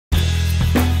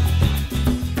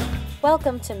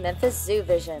Welcome to Memphis Zoo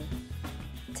Vision.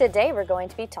 Today we're going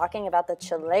to be talking about the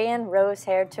Chilean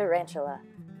Rose-Haired tarantula.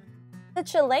 The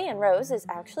Chilean rose is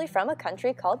actually from a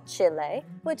country called Chile,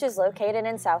 which is located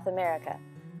in South America.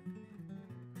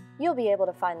 You'll be able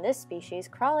to find this species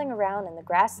crawling around in the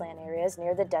grassland areas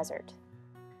near the desert.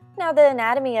 Now, the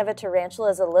anatomy of a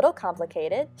tarantula is a little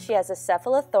complicated. She has a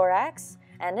cephalothorax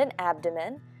and an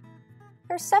abdomen.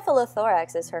 Her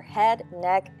cephalothorax is her head,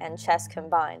 neck, and chest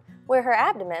combined, where her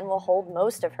abdomen will hold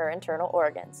most of her internal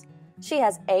organs. She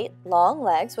has 8 long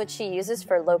legs, which she uses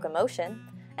for locomotion,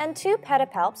 and 2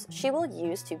 pedipalps she will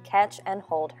use to catch and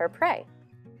hold her prey.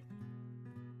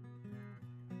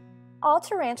 All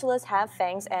tarantulas have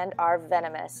fangs and are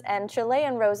venomous, and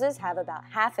Chilean roses have about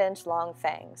 ½ inch long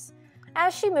fangs.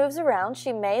 As she moves around,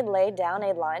 she may lay down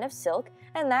a line of silk,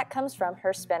 and that comes from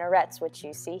her spinnerets, which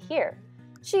you see here.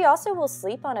 She also will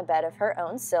sleep on a bed of her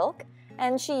own silk,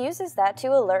 and she uses that to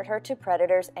alert her to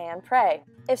predators and prey.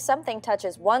 If something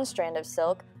touches one strand of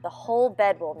silk, the whole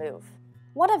bed will move.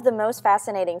 One of the most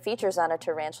fascinating features on a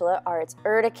tarantula are its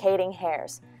urticating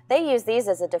hairs. They use these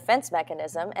as a defense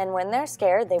mechanism, and when they're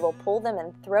scared, they will pull them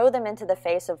and throw them into the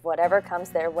face of whatever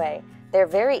comes their way. They're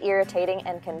very irritating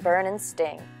and can burn and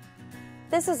sting.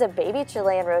 This is a baby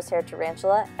Chilean rose-haired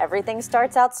tarantula. Everything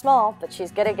starts out small, but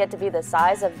she's gonna get to be the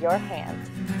size of your hand.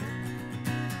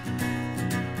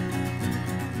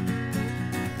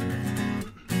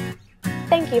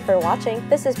 Thank you for watching.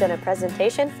 This has been a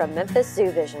presentation from Memphis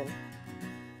Zoo Vision.